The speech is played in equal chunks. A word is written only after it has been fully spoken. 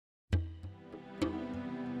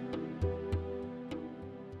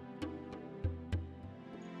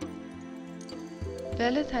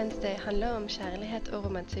Valentines Day handler om kjærlighet og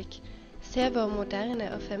romantikk. Se vår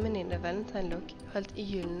moderne og feminine Valentine Look, holdt i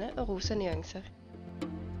gyldne og rosa nyanser.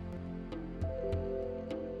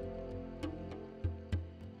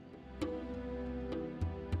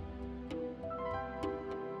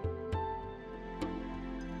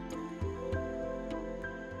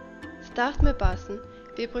 Start med basen.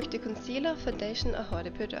 Vi brukte concealer, foundation og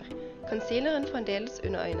HD-pudder. Concealeren fremdeles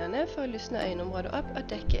under øynene for å lysne øyenområdet opp og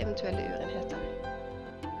dekke eventuelle urenheter.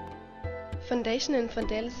 Foundationen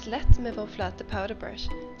fremdeles lett med vår flate powder brush.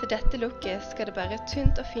 Til dette looket skal det bare et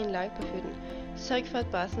tynt og fin lag på huden. Sørg for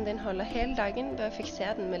at basen din holder hele dagen ved å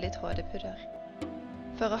fiksere den med litt HD-pudder.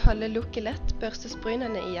 For å holde looket lett, børstes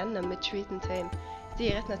brynene igjennom med Tame. Det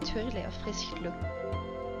gir et naturlig og friskt look.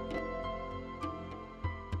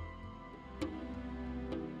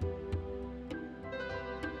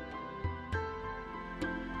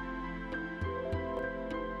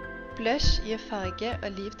 Blush gir farge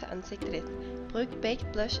og liv til ansiktet ditt. Bruk baked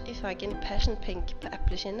blush i fargen Passion Pink på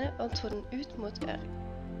epleskinnet og ta den ut mot øret.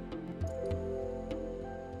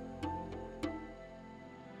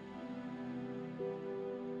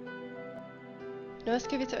 Nå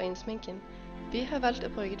skal vi til øyensminken. Vi har valgt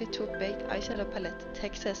å bruke de to baked Eyeshadow palette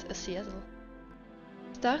Texas og Seattle.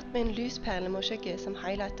 Start med en lys perlemorskygge som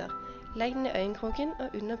highlighter. Legg den i øyenkroken og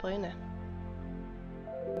under brynet.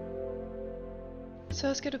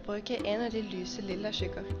 Så skal du bruke en av de lyse lilla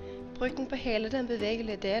skygger. Bruk den på hele den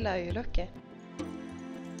bevegelige delen av øyelokket.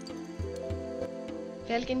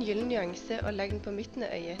 Velg en gyllen nyanse og legg den på midten av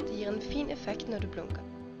øyet. Det gir en fin effekt når du blunker.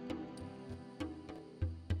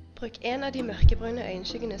 Bruk en av de mørkebrune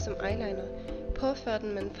øyenskyggene som eyeliner. Påfør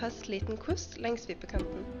den med en fast liten kost langs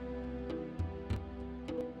vippekanten.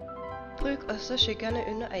 Bruk også skyggene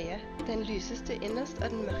under øyet, den lyseste innerst og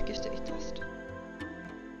den mørkeste ytterst.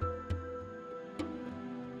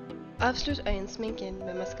 Avslutt øyensminken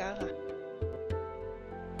med mascara.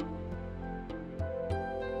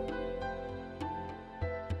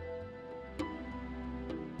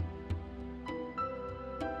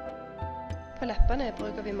 På leppene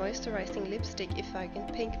bruker vi Moisturising lipstick i fargen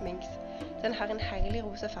Pink Minx. Den har en herlig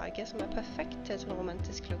rosa farge som er perfekt til et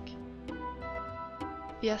romantisk look.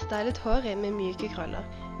 Vi har stylet håret med myke krøller,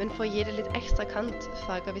 men for å gi det litt ekstra kant,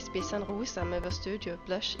 farger vi spissene rosa med vår studio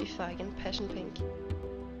blush i fargen Passion Pink.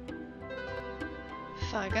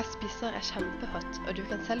 Farga spisser er kjempehot, og du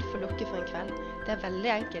kan selv få looket for en kveld. Det er veldig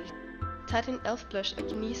enkelt. Ta din e.l.f. blush og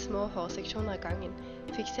gni små hårseksjoner av gangen.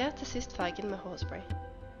 Fikser til sist fargen med hårspray.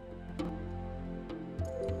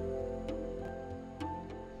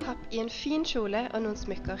 Papp i en fin kjole og noen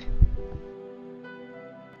smykker.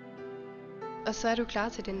 Og så er du klar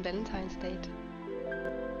til din Valentine's date.